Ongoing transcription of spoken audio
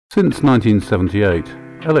Since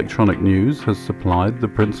 1978, Electronic News has supplied the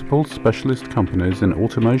principal specialist companies in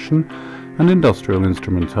automation and industrial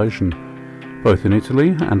instrumentation, both in Italy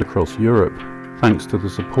and across Europe. Thanks to the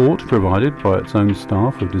support provided by its own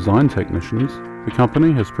staff of design technicians, the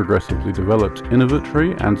company has progressively developed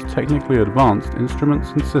innovatory and technically advanced instruments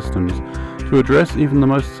and systems to address even the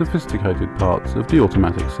most sophisticated parts of the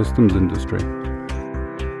automatic systems industry.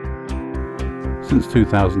 Since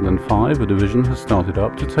 2005, a division has started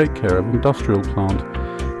up to take care of industrial plant,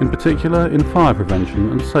 in particular in fire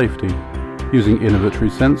prevention and safety, using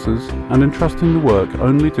innovatory sensors and entrusting the work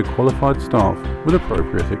only to qualified staff with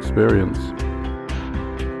appropriate experience.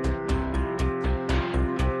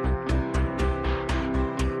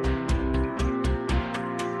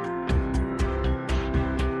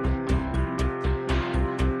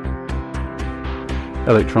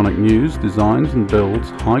 Electronic News designs and builds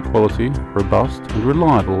high-quality, robust and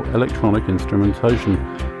reliable electronic instrumentation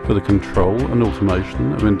for the control and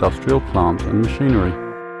automation of industrial plant and machinery.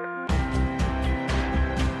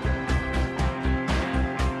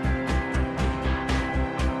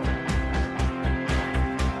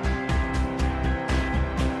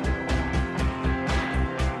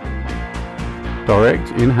 Direct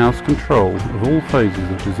in-house control of all phases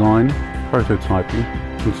of design,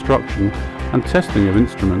 prototyping, construction and testing of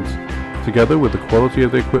instruments, together with the quality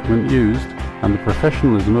of the equipment used and the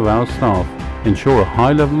professionalism of our staff, ensure a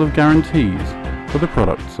high level of guarantees for the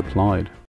product supplied.